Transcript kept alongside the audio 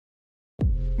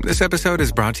This episode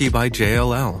is brought to you by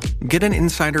JLL. Get an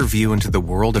insider view into the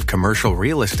world of commercial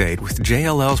real estate with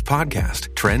JLL's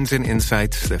podcast, Trends and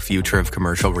Insights, the Future of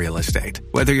Commercial Real Estate.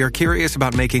 Whether you're curious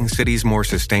about making cities more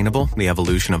sustainable, the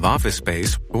evolution of office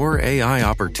space, or AI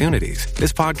opportunities,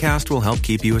 this podcast will help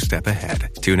keep you a step ahead.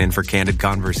 Tune in for candid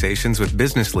conversations with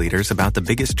business leaders about the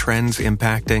biggest trends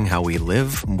impacting how we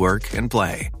live, work, and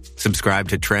play. Subscribe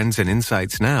to Trends and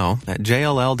Insights now at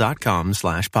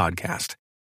jll.com/podcast.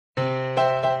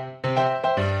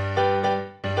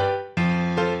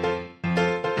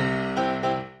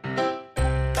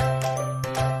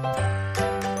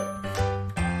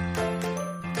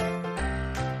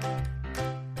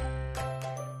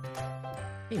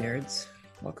 Hey nerds,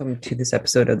 welcome to this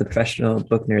episode of the Professional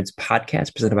Book Nerds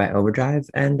podcast presented by Overdrive,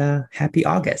 and happy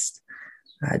August.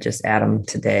 Just Adam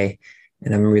today,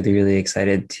 and I'm really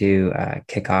excited to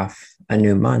kick off a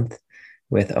new month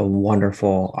with a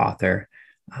wonderful author.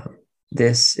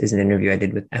 This is an interview I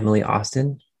did with Emily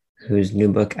Austin, whose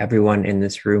new book, Everyone in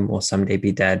This Room Will Someday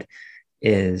Be Dead,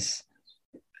 is,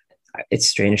 it's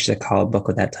strange to call a book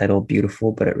with that title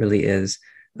beautiful, but it really is.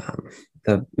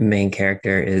 The main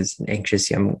character is an anxious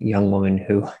young woman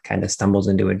who kind of stumbles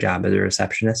into a job as a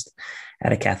receptionist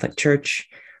at a Catholic church,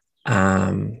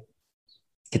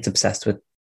 gets obsessed with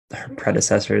her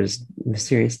predecessor's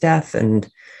mysterious death, and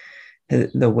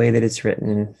the way that it's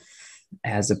written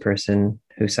as a person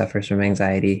who suffers from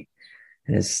anxiety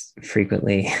and is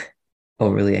frequently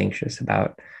overly anxious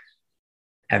about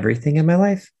everything in my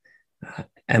life.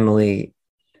 Emily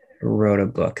wrote a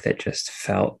book that just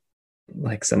felt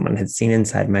like someone had seen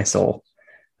inside my soul.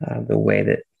 The way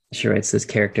that she writes this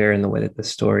character and the way that the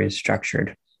story is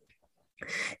structured,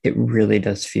 it really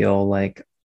does feel like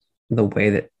the way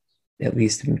that at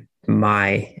least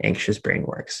my anxious brain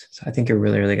works. So I think you're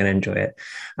really going to enjoy it.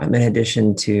 In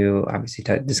addition to obviously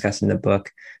discussing the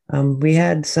book, we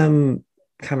had some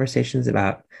conversations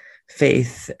about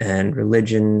faith and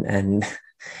religion and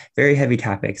very heavy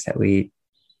topics that we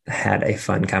had a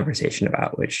fun conversation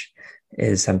about, which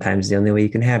is sometimes the only way you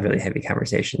can have really heavy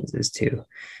conversations, is to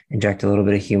inject a little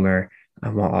bit of humor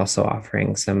while also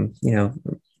offering some,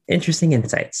 interesting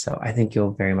insights. So I think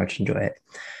you'll very much enjoy it.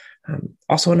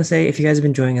 Also want to say, if you guys have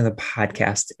been enjoying the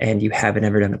podcast and you haven't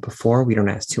ever done it before, we don't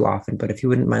ask too often, but if you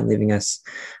wouldn't mind leaving us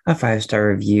a 5-star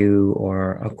review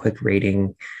or a quick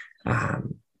rating,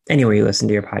 anywhere you listen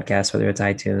to your podcast, whether it's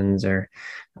iTunes or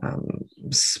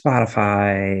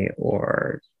Spotify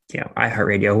or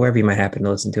iHeartRadio, wherever you might happen to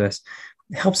listen to us,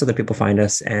 it helps other people find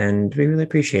us, and we really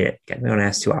appreciate it. Again, we don't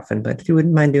ask too often, but if you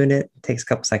wouldn't mind doing it, it takes a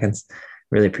couple seconds.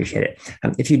 Really appreciate it.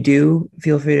 If you do,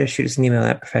 feel free to shoot us an email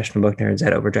at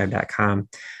professionalbooknerds@overdrive.com.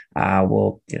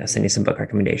 We'll send you some book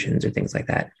recommendations or things like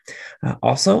that.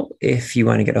 Also, if you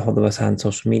want to get a hold of us on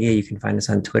social media, you can find us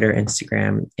on Twitter,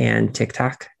 Instagram, and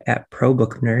TikTok at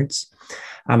ProBookNerds.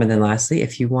 And then lastly,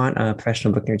 if you want a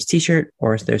Professional Book Nerds t-shirt,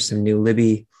 or if there's some new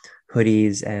Libby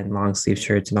hoodies and long sleeve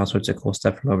shirts and all sorts of cool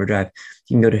stuff from Overdrive,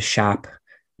 you can go to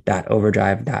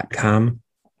shop.overdrive.com.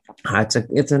 It's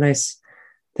a nice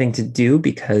thing to do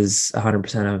because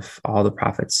 100% of all the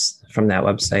profits from that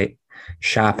website,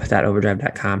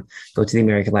 shop.overdrive.com, go to the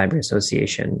American Library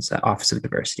Association's Office of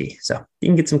Diversity. So you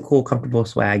can get some cool, comfortable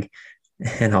swag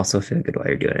and also feel good while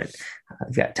you're doing it.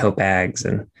 We've got tote bags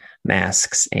and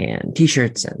masks and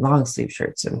t-shirts and long sleeve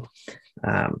shirts and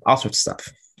all sorts of stuff.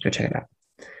 Go check it out.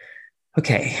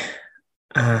 Okay.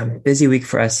 Busy week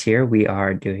for us here. We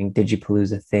are doing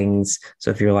Digipalooza things.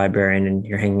 So if you're a librarian and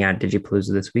you're hanging out at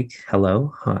Digipalooza this week,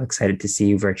 hello. Excited to see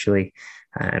you virtually.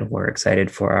 And we're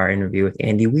excited for our interview with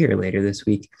Andy Weir later this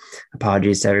week.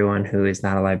 Apologies to everyone who is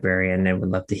not a librarian and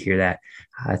would love to hear that.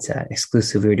 It's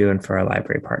exclusively we're doing for our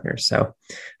library partners. So,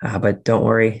 but don't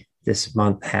worry, this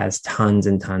month has tons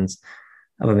and tons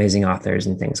of amazing authors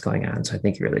and things going on. So I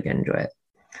think you're really going to enjoy it.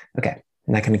 Okay.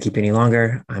 I'm not going to keep any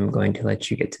longer. I'm going to let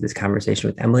you get to this conversation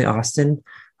with Emily Austin,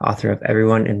 author of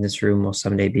Everyone in This Room Will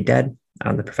Someday Be Dead,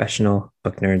 on the Professional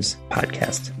Book Nerds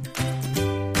podcast.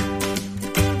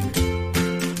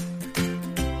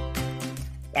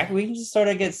 We can just sort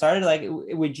of get started.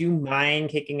 Would you mind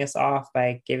kicking us off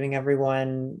by giving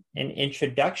everyone an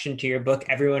introduction to your book,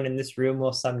 Everyone in This Room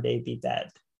Will Someday Be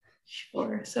Dead?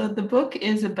 Sure. So the book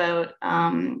is about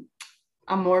a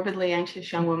morbidly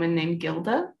anxious young woman named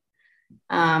Gilda.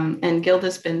 And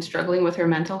Gilda's been struggling with her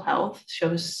mental health.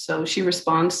 So she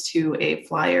responds to a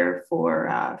flyer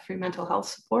for free mental health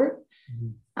support.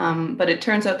 Mm-hmm. But it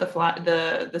turns out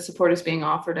the support is being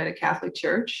offered at a Catholic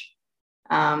church.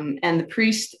 And the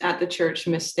priest at the church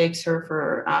mistakes her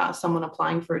for someone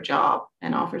applying for a job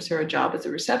and offers her a job as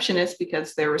a receptionist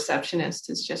because their receptionist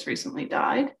has just recently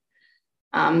died.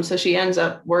 So she ends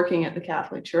up working at the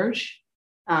Catholic Church.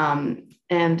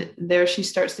 And there she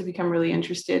starts to become really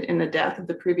interested in the death of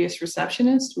the previous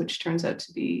receptionist, which turns out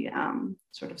to be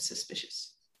sort of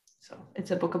suspicious. So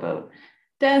it's a book about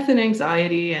death and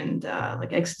anxiety and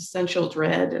like existential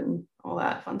dread and all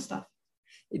that fun stuff.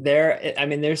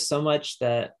 There's so much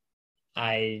that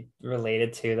I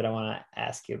related to that I want to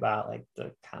ask you about, like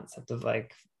the concept of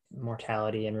like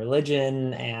mortality and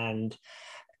religion, and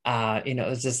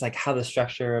it's just like how the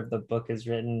structure of the book is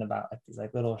written about like these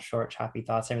like little short choppy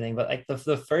thoughts and everything. But like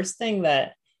the first thing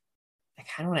that I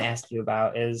kind of want to ask you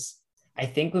about is, I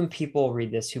think when people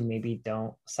read this who maybe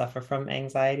don't suffer from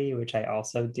anxiety, which I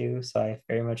also do, so I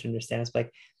very much understand this, but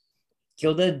like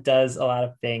Gilda does a lot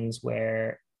of things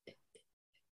where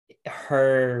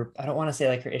I don't want to say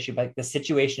like her issue, but like the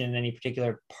situation in any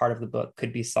particular part of the book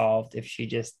could be solved if she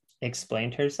just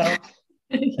explained herself.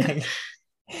 Yeah.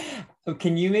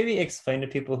 Can you maybe explain to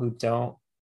people who don't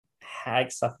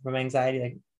suffer from anxiety,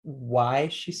 like why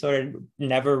she sort of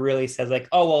never really says like,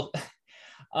 oh, well,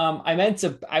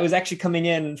 I was actually coming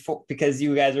in because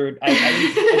you guys were, I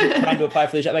was trying to apply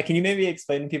for the job. Like, can you maybe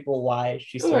explain to people why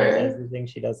she sort of does the thing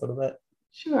she does a little bit?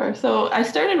 Sure. So I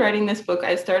started writing this book.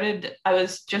 I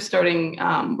was just starting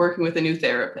working with a new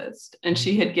therapist, and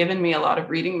she had given me a lot of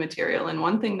reading material. And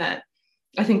one thing that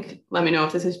I think, let me know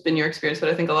if this has been your experience, but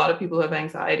I think a lot of people who have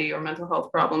anxiety or mental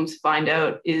health problems find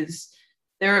out is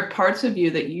there are parts of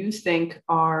you that you think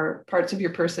are parts of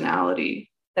your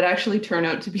personality that actually turn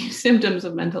out to be symptoms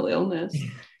of mental illness.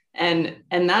 And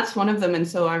that's one of them. And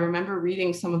so I remember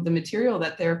reading some of the material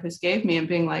that therapist gave me and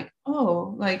being like,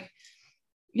 oh, like,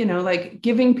 like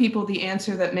giving people the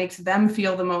answer that makes them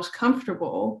feel the most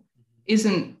comfortable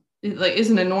isn't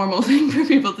a normal thing for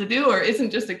people to do, or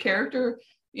isn't just a character,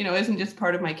 isn't just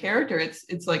part of my character.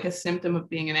 It's like a symptom of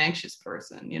being an anxious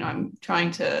person. I'm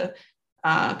trying to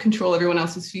control everyone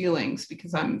else's feelings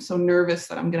because I'm so nervous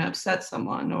that I'm going to upset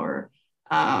someone, or,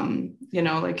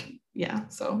 yeah.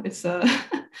 So it's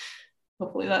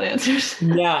hopefully that answers.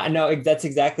 Yeah, no, that's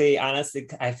exactly, honestly,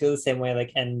 I feel the same way.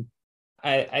 Like, and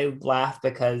I laugh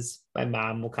because my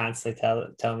mom will constantly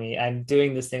tell me I'm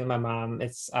doing this thing with my mom.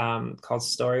 It's called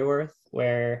Storyworth,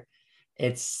 where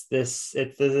this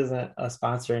isn't a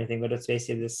sponsor or anything, but it's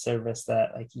basically this service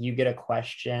that like you get a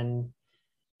question,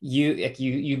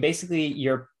 you basically,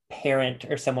 your parent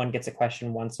or someone gets a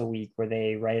question once a week where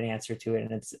they write an answer to it,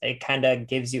 and it kind of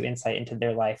gives you insight into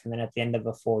their life, and then at the end of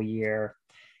a full year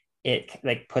it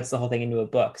like puts the whole thing into a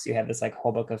book. So you have this like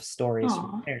whole book of stories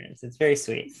from parents. It's very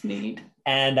sweet. It's neat.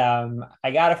 And I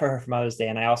got it for her for Mother's Day.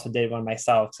 And I also did one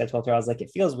myself. So I told her, I was like,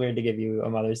 it feels weird to give you a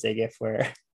Mother's Day gift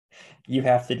where you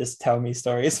have to just tell me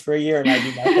stories for a year and I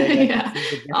do nothing.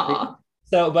 Yeah.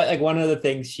 So, but like one of the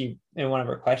things in one of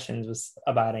her questions was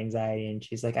about anxiety. And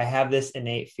she's like, I have this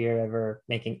innate fear of ever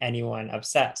making anyone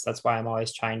upset. So that's why I'm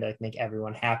always trying to like make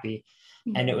everyone happy.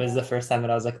 And it was the first time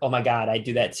that I was like, oh my God, I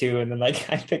do that too. And then like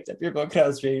I picked up your book and I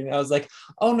was reading and I was like,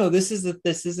 oh no, this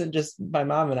isn't just my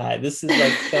mom and I. This is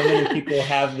like so many people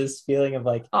have this feeling of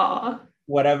like,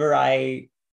 whatever I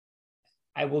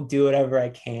will do whatever I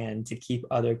can to keep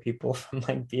other people from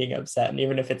like being upset. And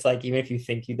even if you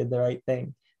think you did the right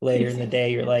thing, later in the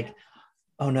day, you're like,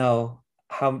 oh no,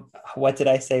 what did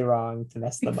I say wrong to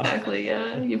mess them up? Exactly.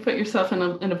 Yeah. You put yourself in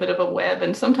a bit of a web,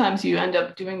 and sometimes you end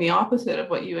up doing the opposite of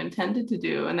what you intended to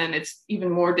do. And then it's even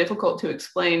more difficult to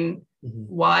explain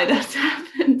why that's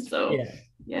happened. So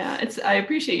yeah, I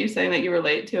appreciate you saying that you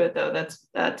relate to it though.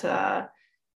 That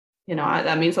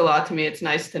means a lot to me. It's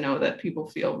nice to know that people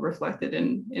feel reflected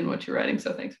in what you're writing.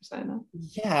 So thanks for saying that.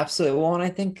 Yeah, absolutely. Well, and I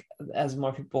think as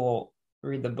more people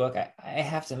read the book, I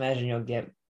have to imagine you'll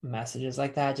get messages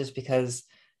like that, just because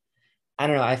I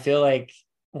don't know, I feel like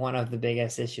one of the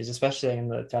biggest issues, especially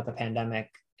throughout the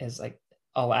pandemic, is like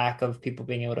a lack of people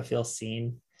being able to feel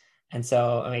seen. And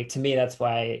so I mean, to me, that's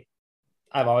why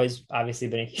I've always obviously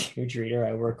been a huge reader.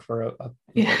 I work for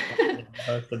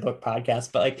the book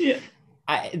podcast, but like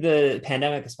the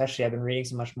pandemic especially, I've been reading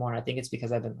so much more, and I think it's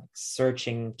because I've been like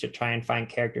searching to try and find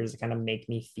characters that kind of make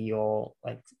me feel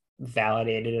like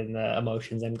validated in the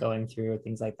emotions I'm going through, or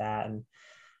things like that. And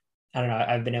I don't know,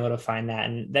 I've been able to find that.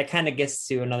 And that kind of gets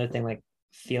to another thing, like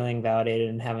feeling validated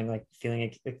and having like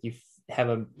feeling like you have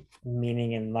a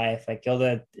meaning in life. Like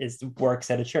Gilda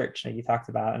works at a church, like you talked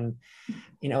about, and,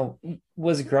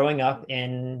 was growing up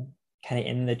in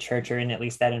the church, or in at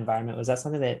least that environment. Was that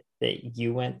something that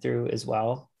you went through as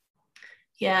well?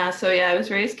 Yeah. So I was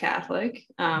raised Catholic.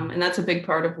 And that's a big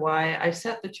part of why I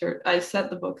set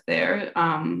the book there.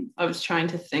 I was trying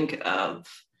to think of,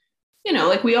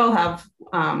 like we all have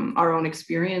our own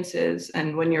experiences.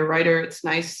 And when you're a writer, it's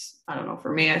nice I don't know,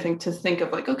 for me, I think to think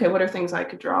of like, okay, what are things I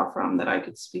could draw from that I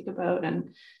could speak about,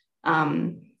 and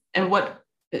what,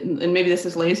 and maybe this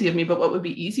is lazy of me, but what would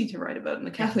be easy to write about? In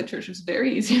the Catholic Church was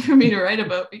very easy for me to write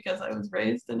about because I was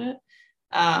raised in it.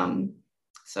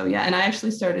 So yeah, and I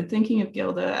actually started thinking of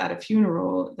Gilda at a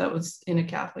funeral that was in a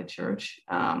Catholic church.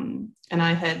 And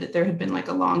there had been like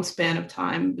a long span of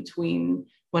time between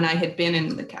when I had been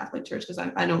in the Catholic church, because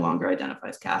I no longer identify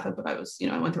as Catholic, but I was,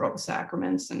 I went through all the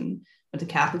sacraments and went to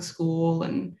Catholic school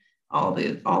and all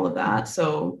of that.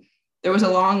 So there was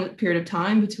a long period of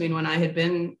time between when I had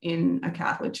been in a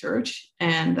Catholic church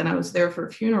and then I was there for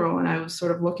a funeral, and I was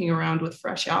sort of looking around with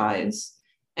fresh eyes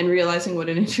and realizing what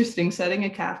an interesting setting a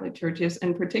Catholic church is,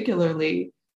 and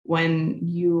particularly when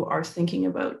you are thinking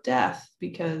about death,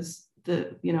 because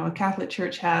a Catholic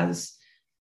church has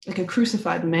like a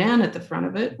crucified man at the front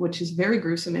of it, which is very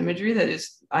gruesome imagery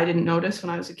I didn't notice when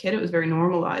I was a kid. It was very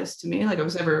normalized to me. Like that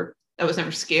was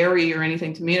never scary or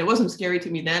anything to me. And it wasn't scary to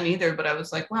me then either, but I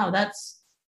was like, wow, that's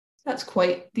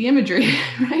quite the imagery,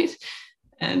 right?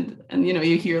 And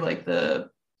you hear like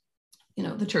the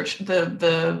church,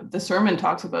 the sermon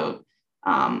talks about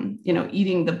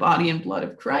eating the body and blood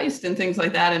of Christ and things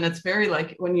like that. And it's very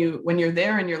like when you're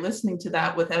there and you're listening to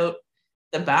that without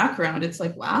the background, it's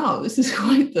like, wow, this is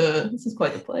quite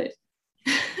the place.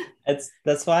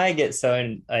 That's why I get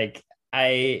so like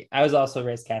I was also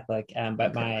raised Catholic,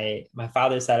 but Okay. my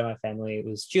father's side of my family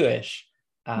was Jewish.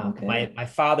 Okay. My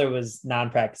father was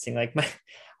non-practicing. Like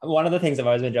one of the things I've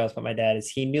always been jealous about my dad is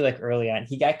he knew like early on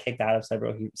he got kicked out of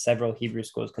several Hebrew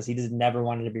schools because he just never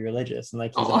wanted to be religious, and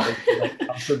like he's Oh. always been, like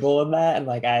comfortable in that, and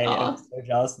like I am Oh. so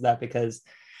jealous of that because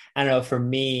I don't know, for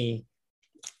me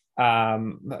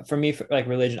for, like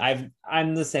religion,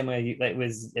 I'm the same way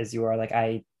as you are. Like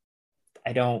I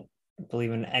don't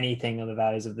believe in anything of the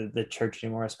values of the church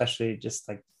anymore, especially just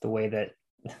like the way that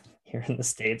here in the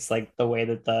States, like the way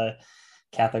that the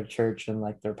Catholic Church and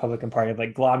like the Republican Party have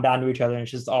like glommed onto each other, and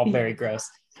it's just all very gross.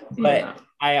 But Yeah.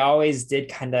 I always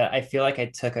did I feel like I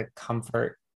took a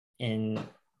comfort in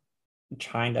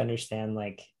trying to understand,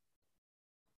 like,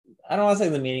 I don't want to say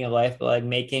the meaning of life, but like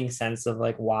making sense of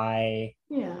like why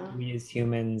Yeah. we as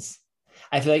humans,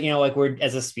 I feel like, like we're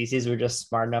as a species, we're just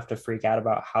smart enough to freak out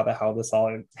about how the hell this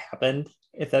all happened,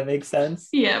 if that makes sense.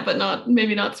 Yeah, but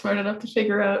maybe not smart enough to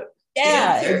figure out the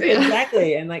Yeah, answer. Yeah.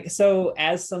 exactly. And like, so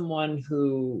as someone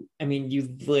who, I mean,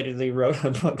 you literally wrote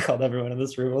a book called Everyone in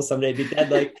This Room Will Someday Be Dead.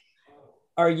 Like,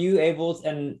 are you able to,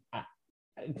 and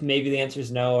maybe the answer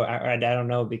is no, I don't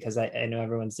know, because I know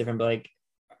everyone's different, but like,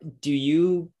 do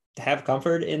you have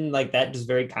comfort in like that just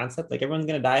very concept? Like everyone's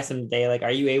gonna die someday. Like,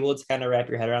 are you able to kind of wrap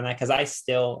your head around that? Because I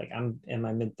still, like, I'm in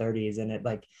my mid-30s and it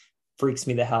like freaks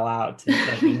me the hell out to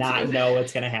like Me not too. know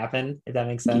what's gonna happen, if that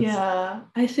makes sense. Yeah,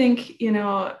 I think,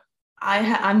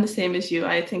 I'm the same as you.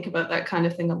 I think about that kind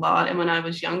of thing a lot. And when I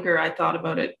was younger, I thought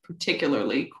about it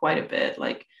particularly quite a bit.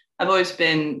 Like I've always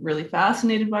been really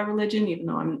fascinated by religion, even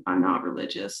though I'm not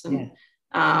religious. Yeah. And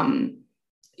um,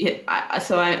 I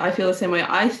feel the same way.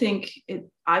 I think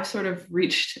I've sort of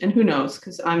reached, and who knows,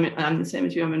 because I'm the same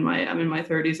as you. I'm in my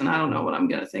 30s, and I don't know what I'm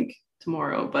gonna think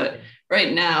tomorrow. But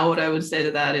right now, what I would say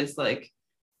to that is like,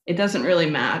 it doesn't really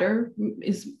matter,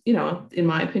 in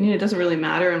my opinion, it doesn't really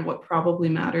matter. And what probably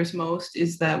matters most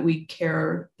is that we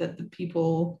care that the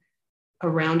people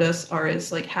around us are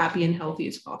as like happy and healthy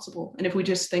as possible. And if we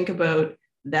just think about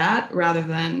that rather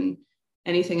than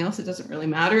anything else, it doesn't really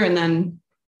matter. And then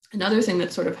another thing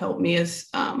that sort of helped me is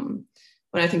when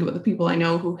I think about the people I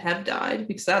know who have died,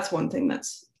 because that's one thing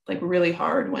that's like really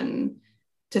hard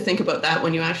to think about that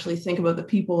when you actually think about the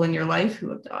people in your life who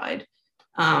have died,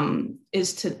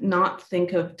 is to not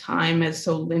think of time as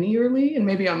so linearly. And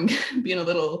maybe I'm being a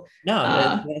little,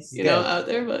 No, that's good. out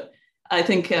there, but I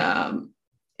think, there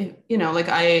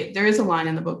is a line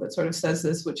in the book that sort of says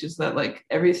this, which is that like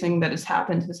everything that has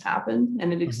happened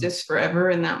and it Mhm. exists forever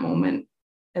in that moment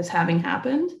as having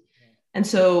happened. And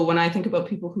so when I think about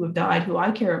people who have died, who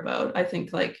I care about, I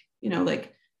think like,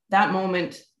 like that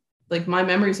moment, like my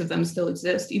memories of them still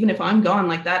exist. Even if I'm gone,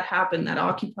 like that happened, that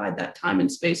occupied that time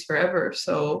and space forever.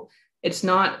 So it's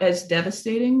not as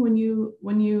devastating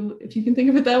if you can think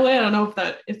of it that way. I don't know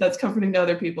if that's comforting to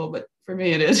other people, but for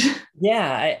me it is.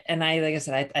 Yeah, like I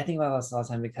said, I think about this all the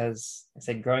time because I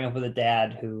said growing up with a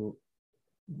dad who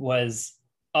was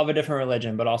of a different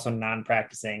religion, but also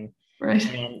non-practicing. Right.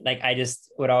 And like I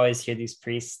just would always hear these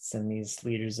priests and these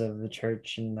leaders of the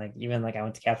church, and like even like I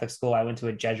went to Catholic school, I went to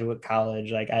a Jesuit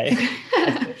college. Like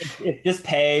if just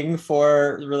paying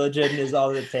for religion is all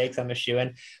it takes, I'm a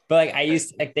shoo-in. But like I used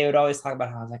to, like they would always talk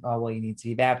about how I was like, oh well, you need to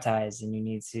be baptized and you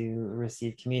need to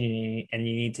receive community and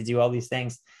you need to do all these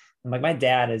things. And like my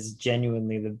dad is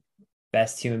genuinely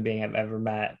best human being I've ever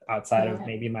met outside of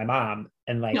maybe my mom.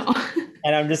 And like, No.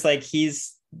 and I'm just like,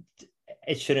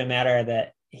 it shouldn't matter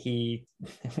that he,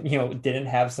 didn't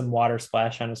have some water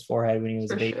splash on his forehead when he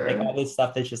was For a baby. Like sure. all this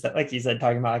stuff that's just that, like you said,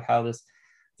 talking about like how the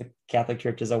Catholic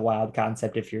Church is a wild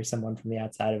concept if you're someone from the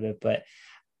outside of it. But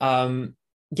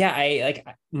yeah, I like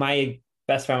my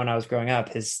best friend when I was growing up,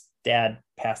 his dad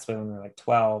passed away when we were like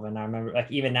 12. And I remember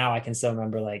like even now I can still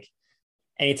remember like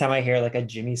anytime I hear like a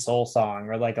Jimmy Soul song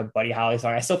or like a Buddy Holly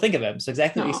song, I still think of him. So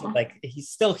exactly what you said, No. like he's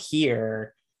still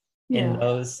here in Yeah.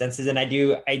 those senses. And I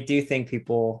do think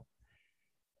people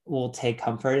will take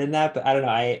comfort in that. But I don't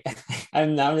know.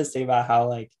 I'm now just thinking about how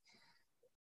like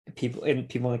people in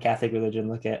the Catholic religion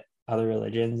look at other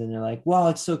religions and they're like, wow,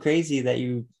 it's so crazy that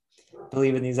you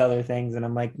believe in these other things. And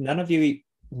I'm like, none of you eat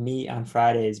meat on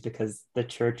Fridays because the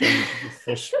church owns the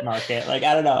fish market. Like,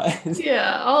 I don't know.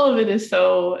 Yeah, all of it is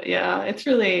so, yeah, it's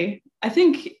really, I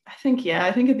think at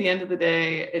the end of the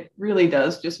day, it really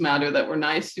does just matter that we're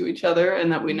nice to each other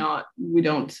and that we don't,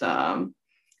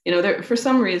 there, for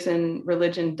some reason,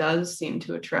 religion does seem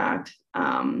to attract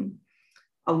a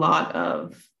lot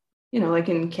of, like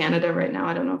in Canada right now,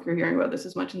 I don't know if you're hearing about this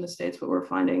as much in the States, but we're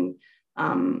finding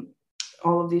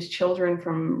all of these children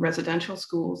from residential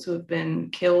schools who have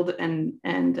been killed and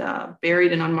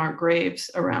buried in unmarked graves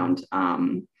around.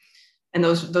 And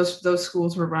those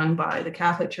schools were run by the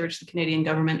Catholic Church, the Canadian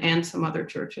government, and some other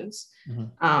churches.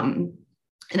 Mm-hmm.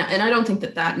 And I don't think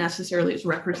that necessarily is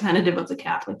representative of the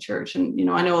Catholic Church. And,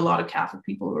 I know a lot of Catholic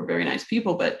people who are very nice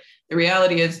people, but the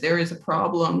reality is there is a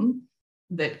problem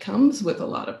that comes with a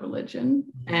lot of religion.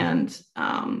 Mm-hmm.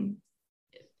 And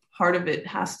part of it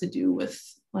has to do with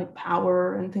like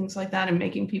power and things like that, and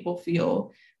making people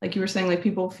feel, like you were saying, like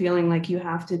people feeling like you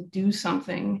have to do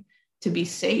something to be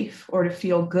safe or to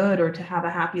feel good or to have a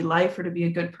happy life or to be a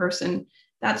good person.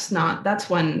 That's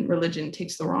when religion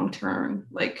takes the wrong turn.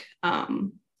 Like,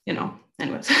 anyways.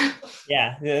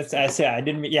 Yeah, I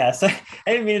didn't mean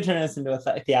to turn this into a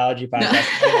theology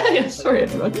podcast. Yeah, sorry,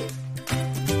 everyone.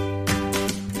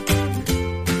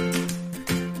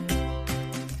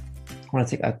 I want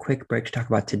to take a quick break to talk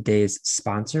about today's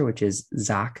sponsor, which is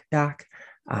ZocDoc.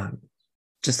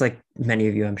 Just like many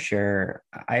of you, I'm sure,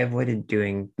 I avoided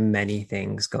doing many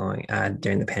things during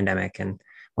the pandemic. And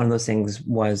one of those things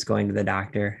was going to the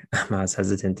doctor. I was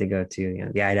hesitant to go to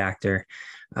the eye doctor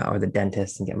or the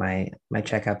dentist and get my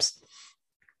checkups.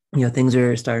 Things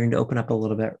are starting to open up a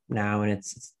little bit now, and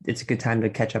it's a good time to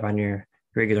catch up on your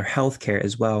regular health care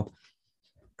as well.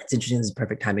 It's interesting. This is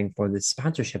perfect timing for this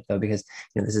sponsorship, though, because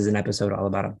this is an episode all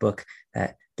about a book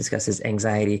that discusses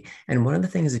anxiety. And one of the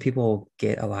things that people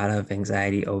get a lot of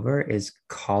anxiety over is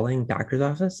calling doctor's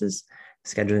offices,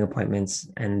 scheduling appointments,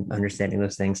 and understanding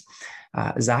those things.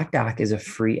 ZocDoc is a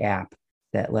free app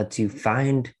that lets you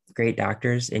find great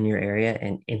doctors in your area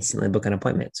and instantly book an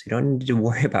appointment. So you don't need to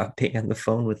worry about being on the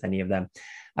phone with any of them.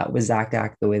 With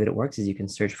ZocDoc, the way that it works is you can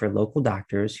search for local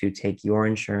doctors who take your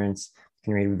insurance,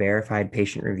 can read verified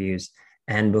patient reviews,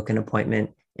 and book an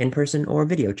appointment in person or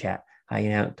video chat.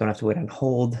 Don't have to wait on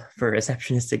hold for a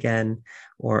receptionist again,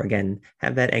 or again,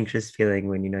 have that anxious feeling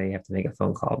when you have to make a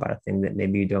phone call about a thing that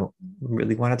maybe you don't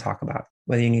really want to talk about.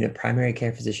 Whether you need a primary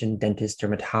care physician, dentist,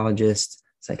 dermatologist,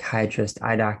 psychiatrist,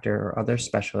 eye doctor, or other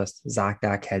specialist,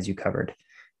 ZocDoc has you covered.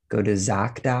 Go to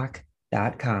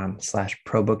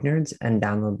ZocDoc.com/ProBookNerds and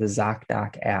download the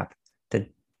ZocDoc app to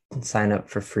sign up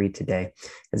for free today.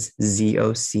 It's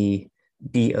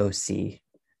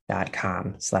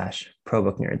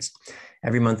ZocDoc.com/ProBookNerds.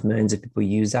 Every month, millions of people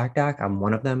use ZocDoc. I'm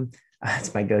one of them.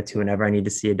 It's my go-to whenever I need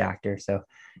to see a doctor. So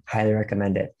highly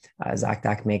recommend it.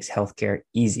 ZocDoc makes healthcare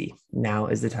easy. Now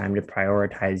is the time to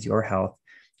prioritize your health.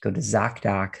 Go to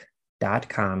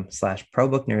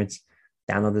ZocDoc.com/ProBookNerds.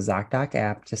 Download the ZocDoc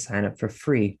app to sign up for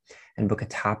free and book a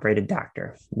top-rated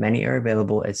doctor. Many are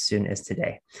available as soon as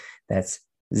today. That's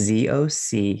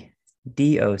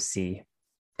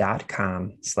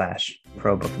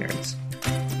ZocDoc.com/ProBookNerds.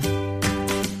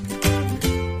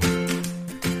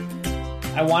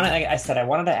 I wanted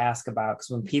to ask about,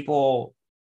 because when people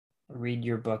read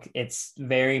your book, it's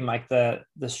very like the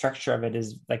structure of it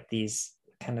is like these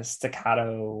kind of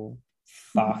staccato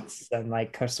thoughts and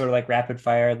like sort of like rapid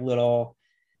fire little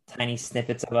tiny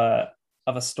snippets of a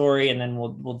story, and then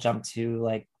we'll jump to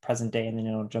like present day, and then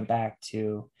it'll jump back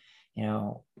to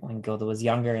when Gilda was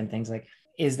younger and things like.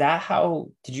 Is that how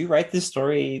did you write this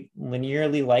story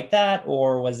linearly like that,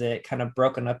 or was it kind of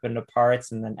broken up into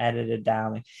parts and then edited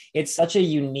down? Like, it's such a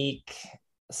unique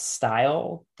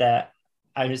style that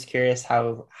I'm just curious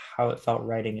how it felt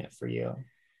writing it for you.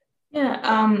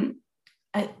 Yeah,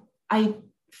 I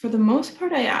for the most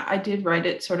part, I did write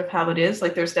it sort of how it is.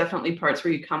 Like there's definitely parts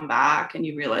where you come back and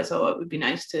you realize, oh, it would be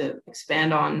nice to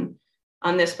expand on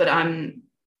this. But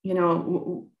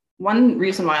one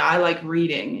reason why I like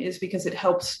reading is because it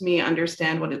helps me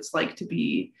understand what it's like to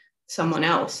be someone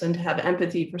else and to have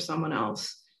empathy for someone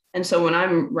else. And so when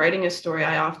I'm writing a story,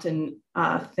 I often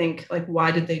think like,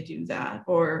 why did they do that?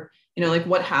 Or, like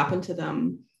what happened to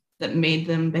them that made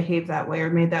them behave that way or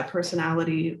made that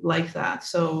personality like that.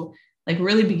 So like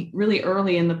really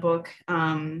early in the book,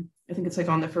 I think it's like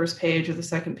on the first page or the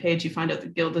second page, you find out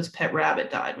that Gilda's pet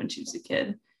rabbit died when she was a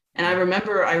kid. And I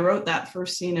remember I wrote that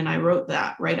first scene and I wrote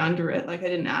that right under it. Like I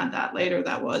didn't add that later.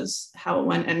 That was how it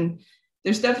went. And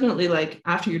there's definitely like,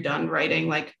 after you're done writing,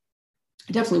 like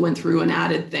I definitely went through and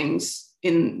added things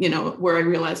in, where I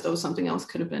realized, oh, something else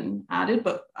could have been added.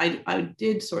 But I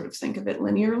did sort of think of it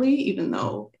linearly, even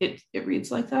though it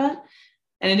reads like that.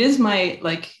 And it is my,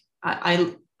 like,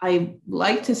 I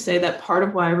like to say that part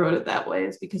of why I wrote it that way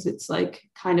is because it's like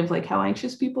kind of like how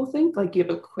anxious people think. Like you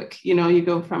have a quick, you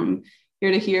go from here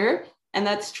to here, and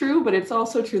that's true. But it's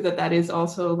also true that is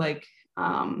also like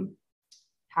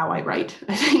how I write,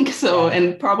 I think. So, yeah.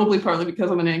 And probably partly because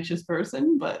I'm an anxious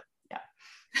person, but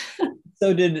yeah.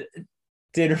 So did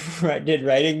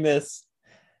writing this?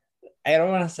 I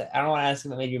don't want to ask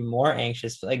if it made you more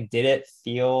anxious, but like, did it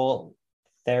feel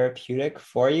therapeutic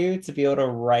for you to be able to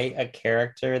write a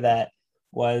character that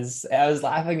was, I was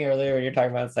laughing earlier when you're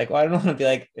talking about, it's like, well, I don't want to be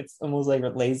like, it's almost like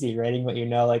lazy writing what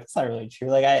like, it's not really true.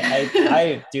 Like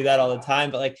I do that all the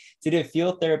time, but like, did it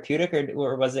feel therapeutic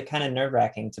or was it kind of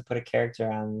nerve-wracking to put a character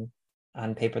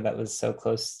on paper that was so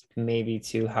close maybe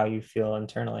to how you feel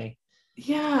internally?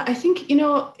 Yeah, I think,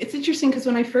 it's interesting because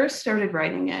when I first started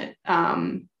writing it,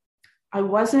 I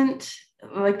wasn't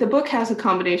like, the book has a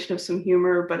combination of some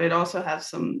humor, but it also has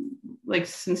some like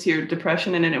sincere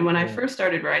depression in it. And when I first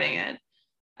started writing it,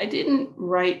 I didn't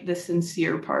write the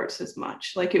sincere parts as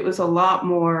much. Like it was a lot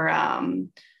more,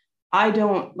 I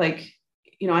don't like,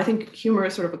 I think humor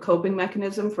is sort of a coping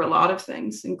mechanism for a lot of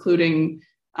things, including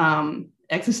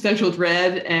existential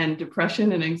dread and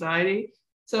depression and anxiety.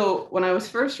 So when I was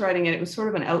first writing it, it was sort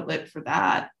of an outlet for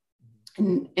that.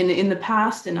 And in the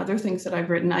past and other things that I've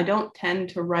written, I don't tend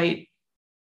to write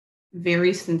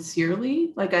very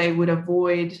sincerely. Like I would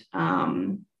avoid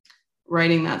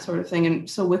writing that sort of thing. And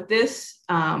so with this,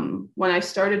 when I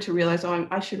started to realize,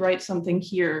 I should write something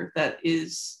here that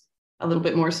is a little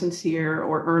bit more sincere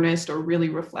or earnest or really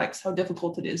reflects how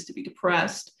difficult it is to be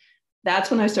depressed,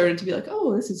 that's when I started to be like,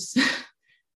 oh, this is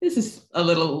this is a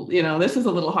little, this is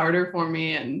a little harder for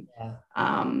me. And,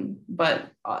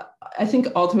 but I think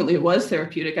ultimately it was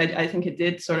therapeutic. I think it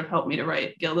did sort of help me to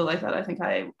write Gilda like that. I think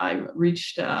I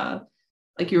reached,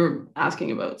 like you were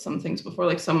asking about some things before,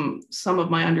 like some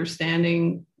of my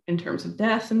understanding in terms of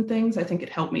death and things. I think it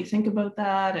helped me think about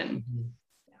that. And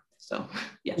so,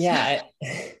 yes. Yeah.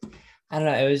 I don't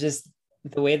know. It was just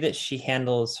the way that she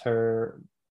handles her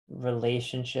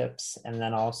relationships and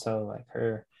then also like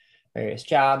her various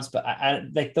jobs, but I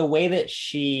like the way that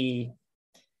she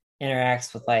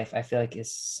interacts with life, I feel like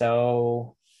is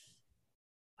so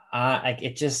like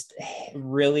it just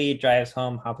really drives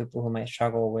home how people who might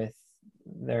struggle with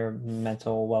their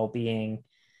mental well-being,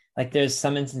 like there's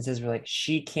some instances where like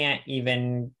she can't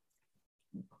even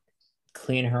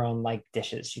clean her own like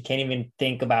dishes, she can't even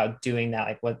think about doing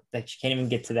that, like she can't even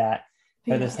get to that.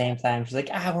 But at the same time, she's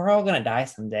like, we're all gonna die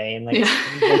someday, and like,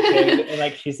 and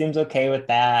like she seems okay with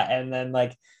that. And then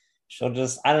like she'll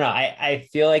just, I don't know. I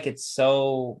feel like it's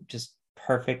so just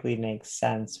perfectly makes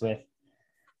sense with,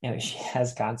 she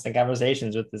has constant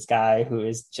conversations with this guy who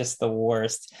is just the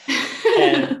worst,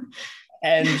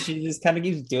 and she just kind of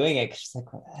keeps doing it. She's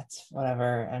like, well, that's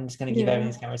whatever. I'm just gonna keep having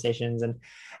these conversations, and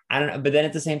I don't know. But then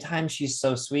at the same time, she's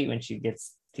so sweet when she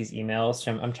gets these emails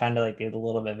from, I'm trying to like be a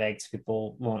little bit vague so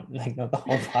people won't like know the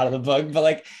whole plot of the book, but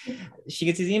like she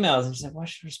gets these emails and she's like, well, I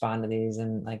should respond to these.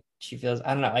 And like she feels,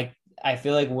 I don't know, like I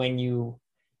feel like when you,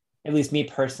 at least me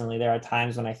personally, there are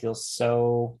times when I feel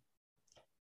so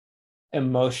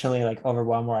emotionally like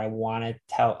overwhelmed where I want to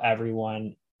tell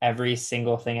everyone every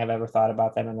single thing I've ever thought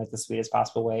about them in like the sweetest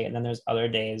possible way. And then there's other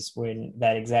days when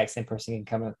that exact same person can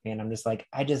come up with me and I'm just like,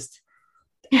 I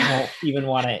don't even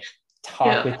want to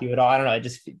talk with you at all. I don't know. I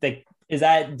just like, is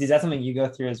that something you go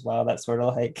through as well? That sort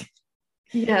of like,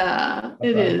 yeah,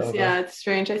 it is. Yeah, it's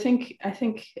strange. I think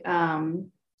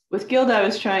with Gilda, I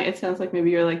was trying, it sounds like maybe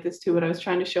you're like this too, but I was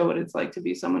trying to show what it's like to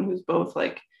be someone who's both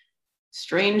like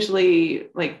strangely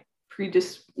like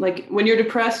like when you're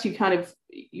depressed,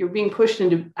 you're being pushed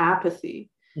into apathy.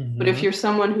 But if you're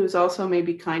someone who's also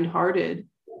maybe kind-hearted,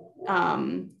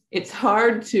 it's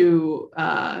hard to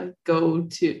go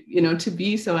to, to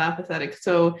be so apathetic.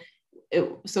 So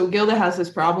Gilda has this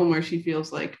problem where she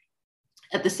feels like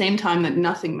at the same time that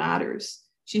nothing matters,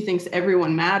 she thinks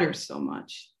everyone matters so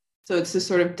much. So it's this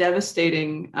sort of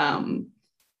devastating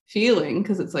feeling,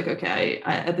 because it's like, okay,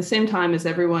 at the same time as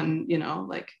everyone,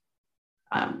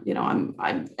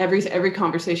 I'm every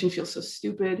conversation feels so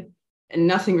stupid and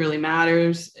nothing really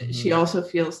matters. Mm-hmm. She also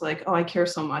feels like, oh, I care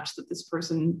so much that this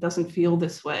person doesn't feel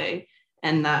this way,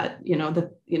 and that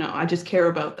I just care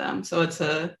about them. So it's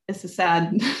a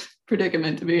sad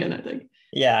predicament to be in, I think.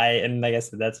 Yeah, and like I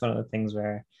said, that's one of the things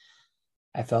where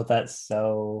I felt that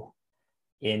so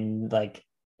in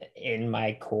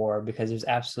my core, because there's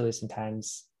absolutely some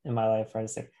times in my life where I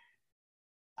was like,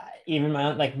 even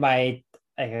like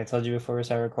I told you before we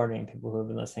started recording, people who have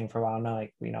been listening for a while know,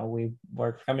 like, we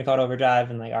work for a company called Overdrive,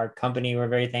 and like our company, we're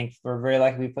very thankful, we're very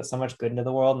lucky we put so much good into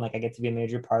the world, and like I get to be a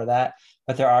major part of that.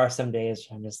 But there are some days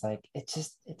where I'm just like, it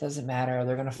doesn't matter,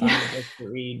 they're gonna find a book to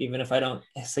read even if I don't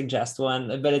suggest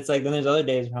one. But it's like, then there's other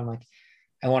days where I'm like,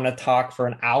 I want to talk for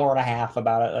an hour and a half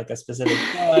about it, like a specific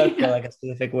book or like a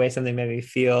specific way something made me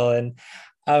feel. And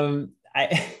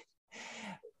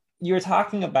you were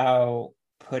talking about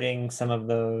putting some of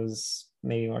those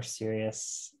maybe more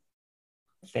serious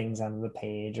things on the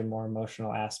page or more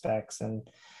emotional aspects. And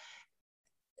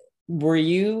were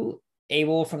you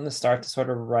able from the start to sort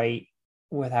of write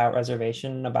without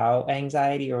reservation about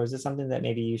anxiety, or was it something that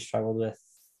maybe you struggled with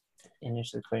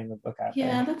initially putting the book out there?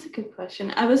 Yeah, that's a good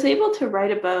question. I was able to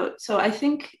write about, so I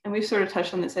think, and we've sort of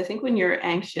touched on this, I think when you're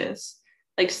anxious,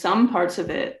 like some parts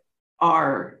of it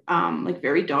are like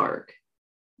very dark,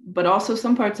 but also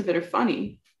some parts of it are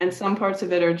funny, and some parts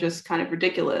of it are just kind of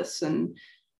ridiculous. And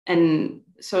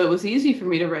so it was easy for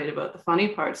me to write about the funny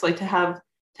parts, like to have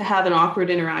an awkward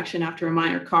interaction after a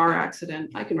minor car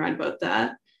accident. I can write about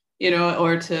that,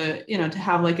 or to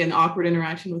have like an awkward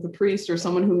interaction with a priest or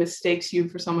someone who mistakes you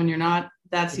for someone you're not.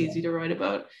 That's easy to write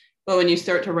about. But when you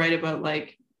start to write about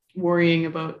like worrying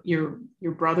about your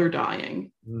brother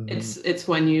dying, it's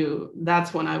when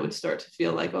that's when I would start to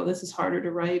feel like, oh, this is harder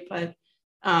to write. But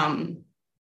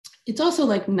it's also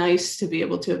like nice to be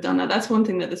able to have done that. That's one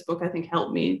thing that this book I think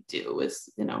helped me do, is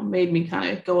made me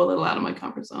kind of go a little out of my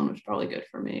comfort zone, which is probably good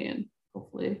for me, and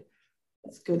hopefully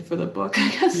it's good for the book, I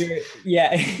guess.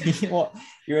 Well,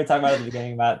 you were talking about at the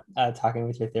beginning about talking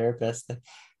with your therapist.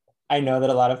 I know that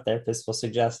a lot of therapists will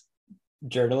suggest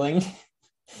journaling.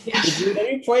 Yeah. Did you at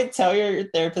any point tell your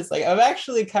therapist, like, I'm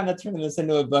actually kind of turning this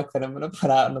into a book that I'm going to put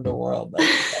out into the world? Like,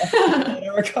 did that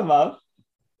ever come up?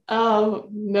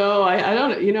 No, I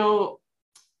don't,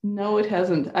 no, it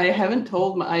hasn't. I haven't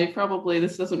told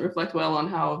this doesn't reflect well on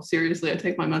how seriously I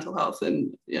take my mental health.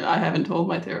 And I haven't told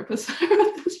my therapist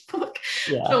about this book.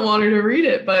 Yeah. I don't want her to read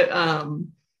it, but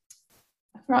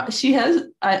she has.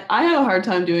 I have a hard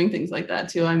time doing things like that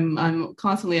too. I'm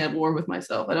constantly at war with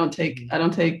myself. I don't take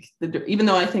even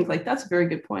though I think like that's a very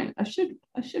good point. I should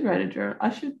write a journal.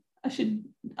 I should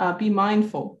be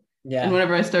mindful. Yeah. And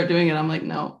whenever I start doing it, I'm like,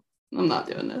 no, I'm not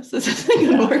doing this. This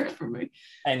isn't gonna work for me.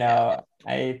 I know.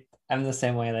 I'm the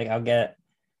same way. Like I'll get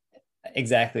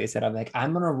exactly what you said. I'm like,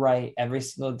 I'm gonna write every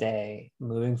single day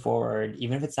moving forward,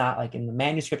 even if it's not like in the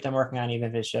manuscript I'm working on, even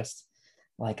if it's just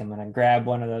like I'm gonna grab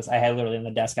one of those. I have literally on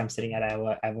the desk I'm sitting at, I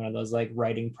have one of those like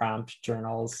writing prompt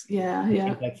journals. Yeah. I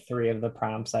think like 3 of the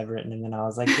prompts I've written, and then I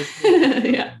was like,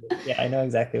 yeah, I know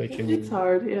exactly what you mean. It's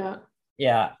hard, yeah.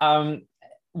 Yeah.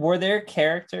 Were there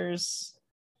characters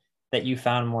that you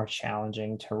found more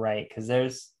challenging to write? Because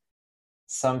there's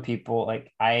some people,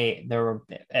 like there were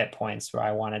at points where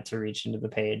I wanted to reach into the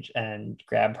page and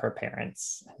grab her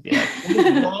parents and be like, what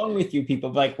is wrong with you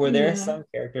people? Like, were there some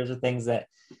characters or things that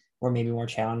were maybe more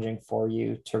challenging for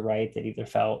you to write, that either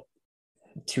felt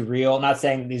too real? Not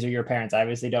saying these are your parents. I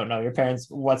obviously don't know your parents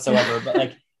whatsoever, but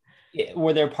like,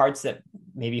 were there parts that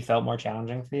maybe felt more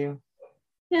challenging for you?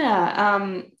 Yeah.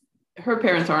 Her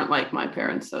parents aren't like my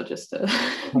parents, so just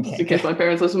in case my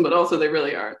parents listen, but also they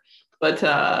really aren't. But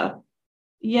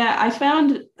I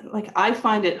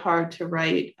find it hard to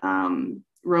write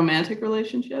romantic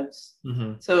relationships.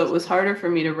 Mm-hmm. So it was harder for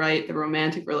me to write the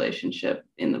romantic relationship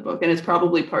in the book, and it's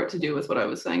probably part to do with what I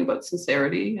was saying about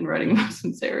sincerity and writing about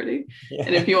sincerity. Yeah.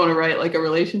 And if you want to write like a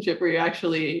relationship where you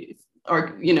actually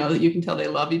are, you can tell they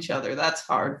love each other, that's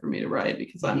hard for me to write,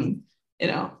 because I'm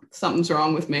something's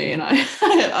wrong with me, and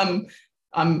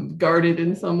I'm guarded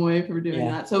in some way for doing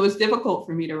that. So it was difficult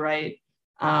for me to write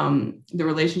the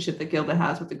relationship that Gilda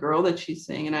has with the girl that she's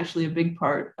seeing, and actually a big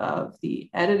part of the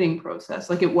editing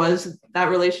process. Like that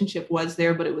relationship was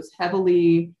there, but it was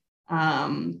heavily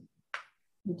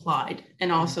implied,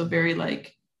 and also very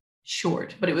like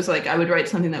short, but it was like I would write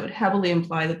something that would heavily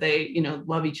imply that they,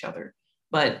 love each other,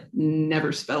 but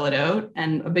never spell it out.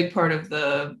 And a big part of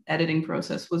the editing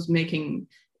process was making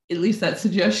at least that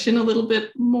suggestion a little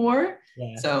bit more.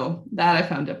 Yeah. So that I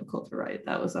found difficult to write.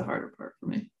 That was the harder part for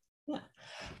me. Yeah.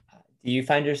 Do you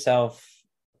find yourself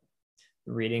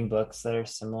reading books that are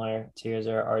similar to yours,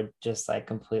 or just like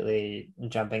completely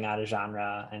jumping out of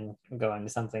genre and going to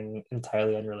something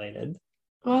entirely unrelated?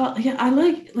 Well, yeah, I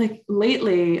like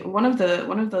lately one of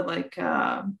the like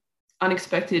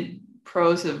unexpected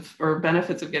pros of or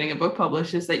benefits of getting a book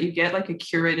published is that you get like a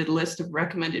curated list of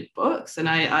recommended books, and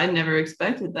I never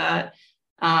expected that.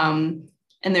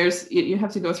 And you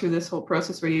have to go through this whole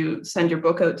process where you send your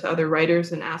book out to other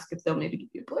writers and ask if they'll maybe give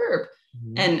you a blurb.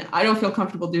 Mm-hmm. And I don't feel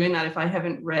comfortable doing that if I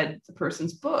haven't read the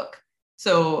person's book.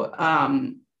 So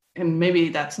and maybe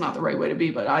that's not the right way to be,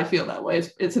 but I feel that way.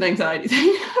 It's an anxiety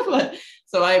thing. But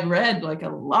so I've read like a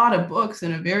lot of books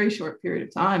in a very short period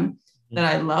of time that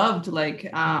I loved,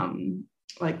 like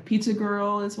Pizza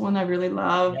Girl is one I really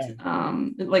loved. Yeah.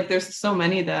 Like there's so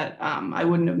many that I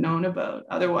wouldn't have known about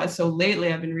otherwise. So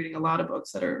lately I've been reading a lot of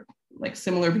books that are like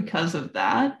similar because of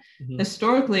that. Mm-hmm.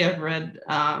 Historically, I've read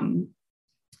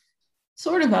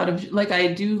sort of out of like, I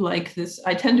do like this.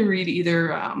 I tend to read either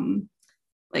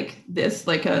like this,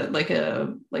 like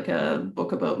a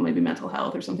book about maybe mental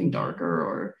health or something darker,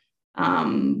 or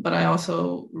but I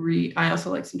also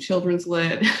like some children's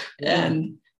lit. Yeah.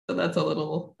 And so that's a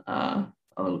little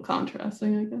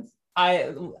contrasting, I guess.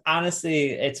 I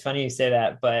honestly, it's funny you say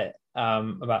that, but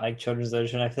about like children's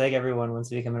literature, and I feel like everyone wants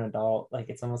to become an adult, like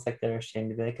it's almost like they're ashamed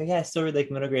to be like, oh yeah, I still read like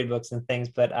middle grade books and things.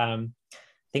 But I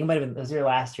think it might have been, it was your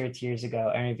last year, 2 years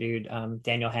ago, I interviewed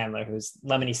Daniel Handler, who's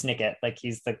Lemony Snicket, like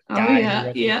he's the guy.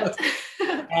 Oh yeah.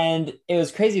 And it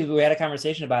was crazy. We had a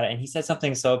conversation about it, and he said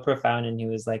something so profound, and he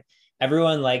was like,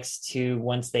 everyone likes to,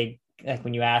 once they, like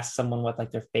when you ask someone what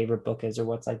like their favorite book is or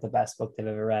what's like the best book they've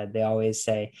ever read, they always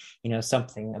say,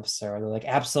 something absurd. They're like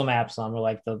Absalom, or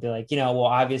like, they'll be like, well,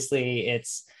 obviously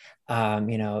it's,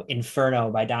 Inferno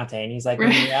by Dante. And he's like, in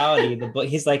reality, the book,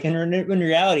 he's like, in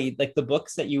reality, like the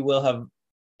books that you will have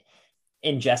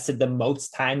ingested the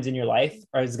most times in your life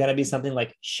is going to be something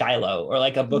like Shiloh, or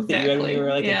like a book that you read when you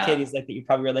were like a kid. He's like, that you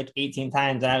probably read like 18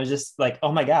 times. And I was just like,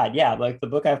 oh my God. Yeah. Like the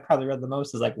book I've probably read the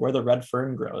most is like Where the Red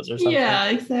Fern Grows or something. Yeah,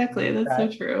 exactly. That's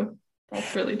so true.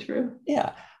 That's really true.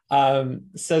 Yeah.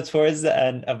 So towards the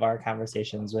end of our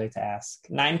conversations, we like to ask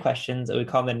 9 questions that we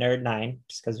call the Nerd 9,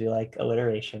 just because we like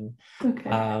alliteration. Okay.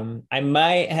 I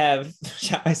might have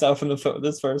shot myself in the foot with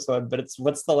this first one, but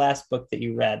what's the last book that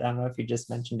you read? I don't know if you just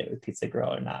mentioned it with Pizza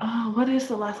Girl or not. Oh, what is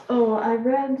the last? Oh, I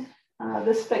read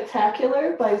The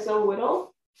Spectacular by Zoe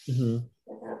Whittle. Mm-hmm.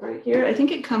 I have right here. I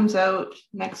think it comes out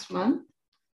next month.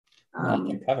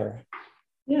 The cover.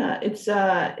 Yeah, it's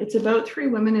about 3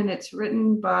 women, and it's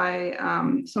written by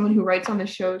someone who writes on the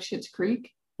show Schitt's Creek.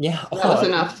 Yeah, that was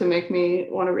enough to make me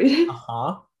want to read it.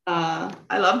 I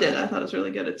loved it. I thought it was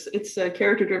really good. It's a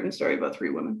character-driven story about 3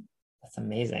 women. That's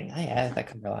amazing. I like that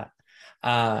cover a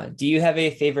lot. Do you have a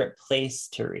favorite place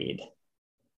to read?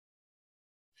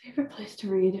 Favorite place to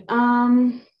read?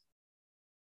 I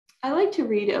like to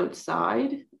read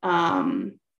outside.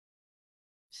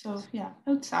 So yeah,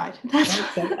 outside.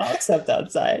 I'll accept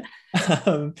outside.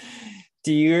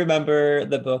 Do you remember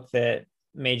the book that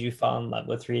made you fall in love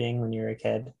with reading when you were a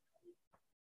kid?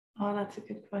 Oh, that's a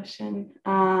good question.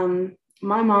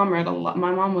 My mom read a lot.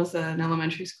 My mom was an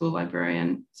elementary school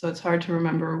librarian, so it's hard to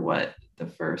remember what the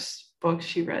first book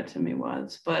she read to me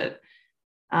was. But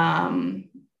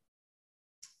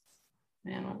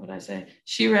man, what would I say?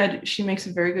 She makes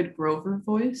a very good Grover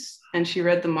voice, and she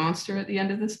read The Monster at the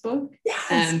end of this book. Yes!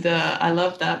 And I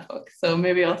love that book. So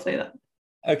maybe I'll say that.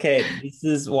 Okay, this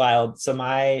is wild. So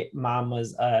my mom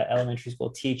was an elementary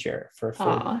school teacher for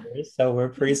 4 years. So we're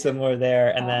pretty similar there.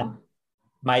 And then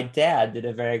my dad did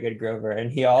a very good Grover,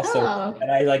 and he also,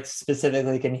 and I like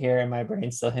specifically can hear in my brain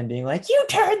still him being like, you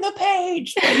turn the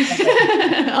page.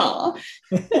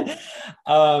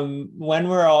 When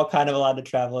we're all kind of allowed to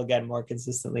travel again more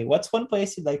consistently, what's one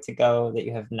place you'd like to go that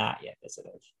you have not yet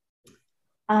visited?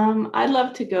 I'd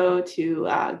love to go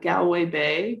to Galway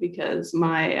Bay, because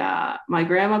my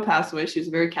grandma passed away. She was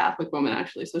a very Catholic woman,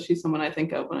 actually. So she's someone I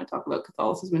think of when I talk about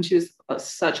Catholicism. And she was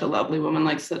such a lovely woman,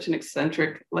 like such an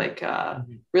eccentric, like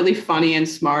really funny and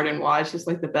smart and wise, just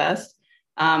like the best.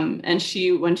 And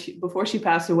before she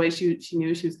passed away, she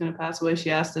knew she was going to pass away.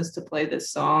 She asked us to play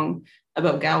this song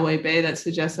about Galway Bay that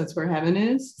suggests that's where heaven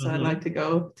is. So I'd like to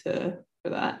go for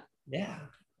that. Yeah.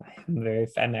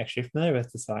 I'm actually familiar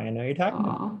with the song. I know you're talking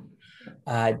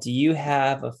about. Do you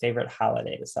have a favorite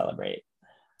holiday to celebrate?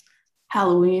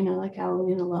 Halloween. I like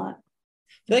Halloween a lot.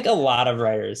 feel like a lot of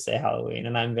writers say Halloween,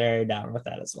 and I'm very down with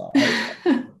that as well.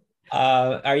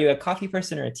 Are you a coffee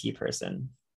person or a tea person?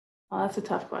 Oh, that's a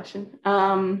tough question.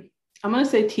 I'm gonna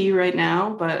say tea right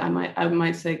now, but I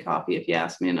might say coffee if you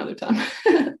ask me another time.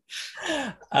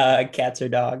 Cats or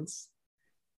dogs?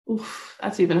 Oof,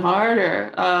 that's even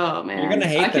harder. Oh man, You're gonna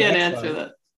hate I the can't next answer one.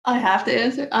 that. I have to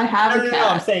answer. I have a No,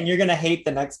 cat. I'm saying you're gonna hate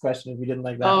the next question if you didn't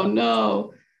like that Oh one.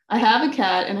 no. I have a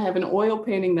cat and I have an oil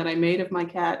painting that I made of my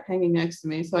cat hanging next to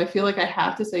me. So I feel like I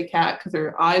have to say cat because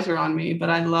her eyes are on me, but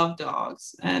I love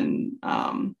dogs. And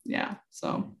yeah,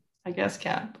 so I guess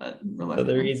cat, but So the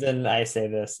reluctantly. reason I say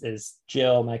this is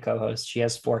Jill, my co-host, she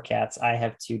has 4 cats. I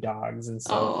have 2 dogs. And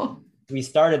so Oh, we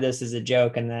started this as a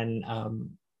joke. And then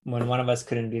when one of us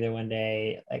couldn't be there one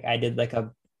day, like I did like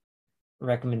a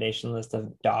recommendation list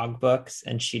of dog books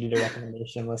and she did a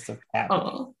recommendation list of cat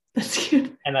books. oh, that's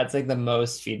cute. And that's like the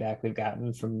most feedback we've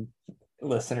gotten from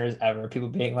listeners ever. People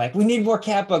being like, we need more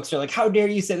cat books. Or like, how dare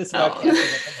you say this about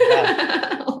cats?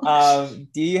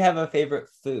 Do you have a favorite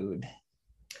food?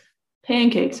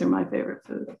 Pancakes are my favorite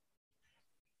food.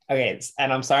 Okay,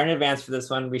 and I'm sorry in advance for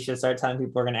this one. We should start telling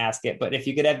people we're going to ask it. But if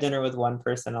you could have dinner with one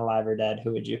person, alive or dead,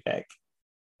 who would you pick?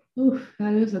 Ooh,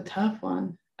 that is a tough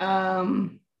one.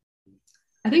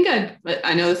 I think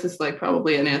I know this is like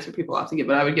probably an answer people often give,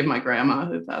 but I would give my grandma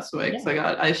who passed away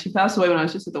because she passed away when I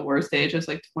was just at the worst age. I was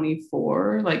like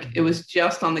 24. Like it was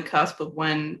just on the cusp of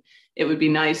when it would be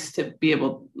nice to be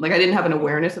able, like I didn't have an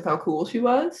awareness of how cool she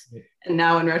was. And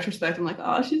now in retrospect, I'm like,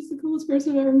 oh, she's the coolest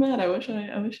person I've ever met. I wish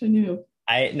I knew.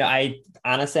 I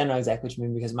honestly I know exactly what you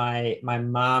mean because my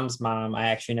mom's mom, I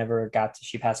actually never got to,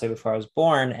 she passed away before I was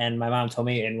born. And my mom told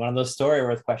me in one of those story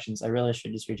worth questions, I really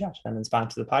should just reach out to them and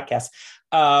sponsor the podcast.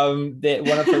 That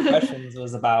one of her questions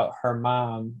was about her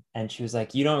mom. And she was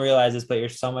like, you don't realize this, but you're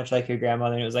so much like your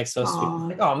grandmother. And it was like so sweet.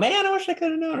 Like, oh man, I wish I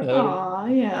could have known her. Oh,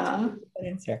 yeah.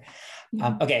 Answer.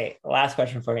 Okay, last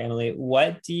question for you, Emily.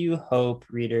 What do you hope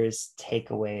readers take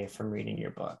away from reading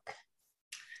your book?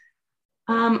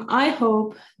 I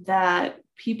hope that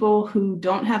people who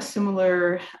don't have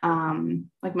similar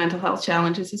like mental health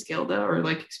challenges as Gilda or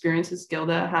like experiences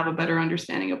Gilda have a better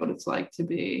understanding of what it's like to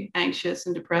be anxious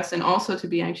and depressed and also to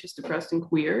be anxious, depressed, and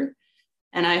queer.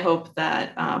 And I hope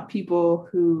that people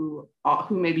who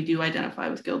maybe do identify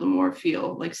with Gilda more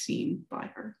feel like seen by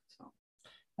her. So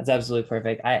that's absolutely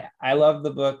perfect. I love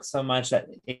the book so much that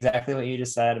exactly what you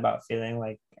just said about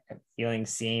feeling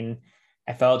seen.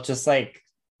 I felt just like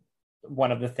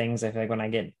one of the things I feel like when I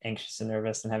get anxious and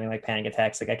nervous and having like panic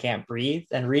attacks, like I can't breathe.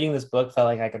 And reading this book felt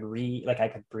like I could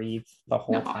breathe the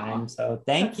whole time. So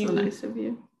thank you. So nice of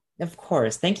you. Of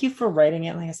course. Thank you for writing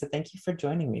it. Like I said, thank you for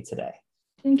joining me today.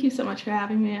 Thank you so much for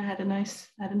having me. I had a nice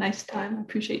time. I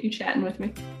appreciate you chatting with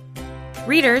me.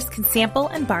 Readers can sample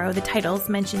and borrow the titles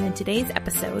mentioned in today's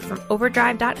episode from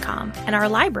overdrive.com, and our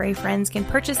library friends can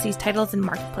purchase these titles in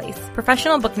Marketplace.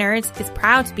 Professional Book Nerds is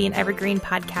proud to be an Evergreen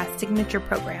Podcast signature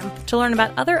program. To learn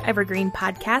about other Evergreen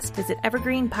podcasts, visit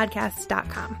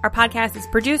evergreenpodcasts.com. Our podcast is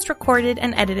produced, recorded,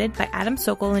 and edited by Adam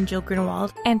Sokol and Jill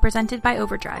Grunewald, and presented by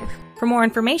Overdrive. For more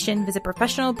information, visit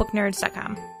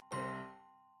professionalbooknerds.com.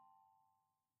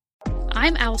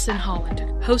 I'm Allison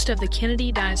Holland, host of the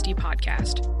Kennedy Dynasty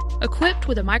podcast. Equipped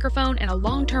with a microphone and a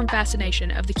long-term fascination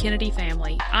of the Kennedy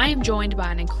family, I am joined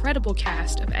by an incredible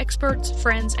cast of experts,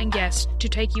 friends, and guests to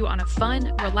take you on a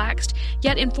fun, relaxed,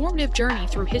 yet informative journey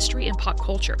through history and pop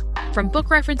culture. From book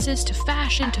references to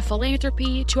fashion to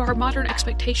philanthropy to our modern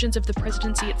expectations of the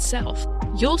presidency itself,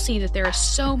 you'll see that there is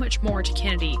so much more to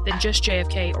Kennedy than just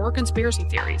JFK or conspiracy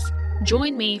theories.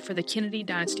 Join me for the Kennedy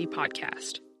Dynasty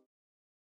podcast.